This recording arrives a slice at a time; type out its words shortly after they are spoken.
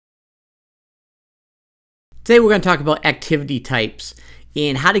Today we're going to talk about activity types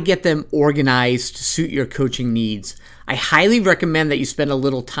and how to get them organized to suit your coaching needs. I highly recommend that you spend a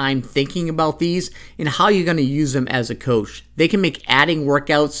little time thinking about these and how you're going to use them as a coach. They can make adding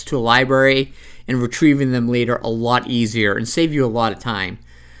workouts to a library and retrieving them later a lot easier and save you a lot of time.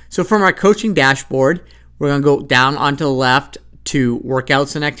 So from our coaching dashboard, we're going to go down onto the left to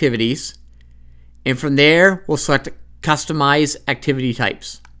workouts and activities. And from there, we'll select customize activity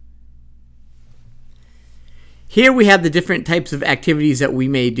types. Here we have the different types of activities that we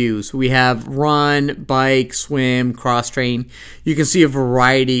may do. So we have run, bike, swim, cross train. You can see a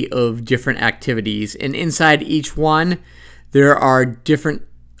variety of different activities. And inside each one, there are different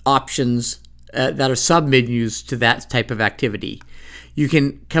options that are sub-menus to that type of activity. You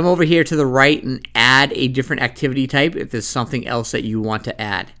can come over here to the right and add a different activity type if there's something else that you want to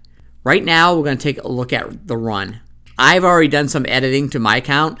add. Right now, we're going to take a look at the run. I've already done some editing to my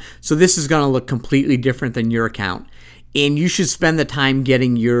account, so this is going to look completely different than your account. And you should spend the time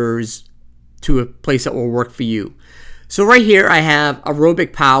getting yours to a place that will work for you. So right here I have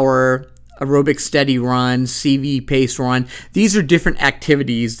aerobic power, aerobic steady run, CV pace run. These are different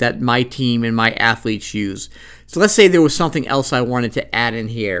activities that my team and my athletes use. So let's say there was something else I wanted to add in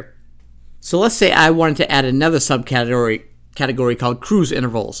here. So let's say I wanted to add another subcategory called cruise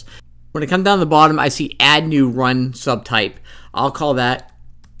intervals. When I come down the bottom, I see add new run subtype. I'll call that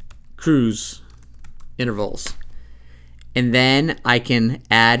cruise intervals. And then I can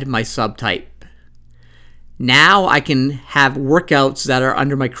add my subtype. Now I can have workouts that are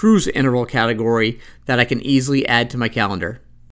under my cruise interval category that I can easily add to my calendar.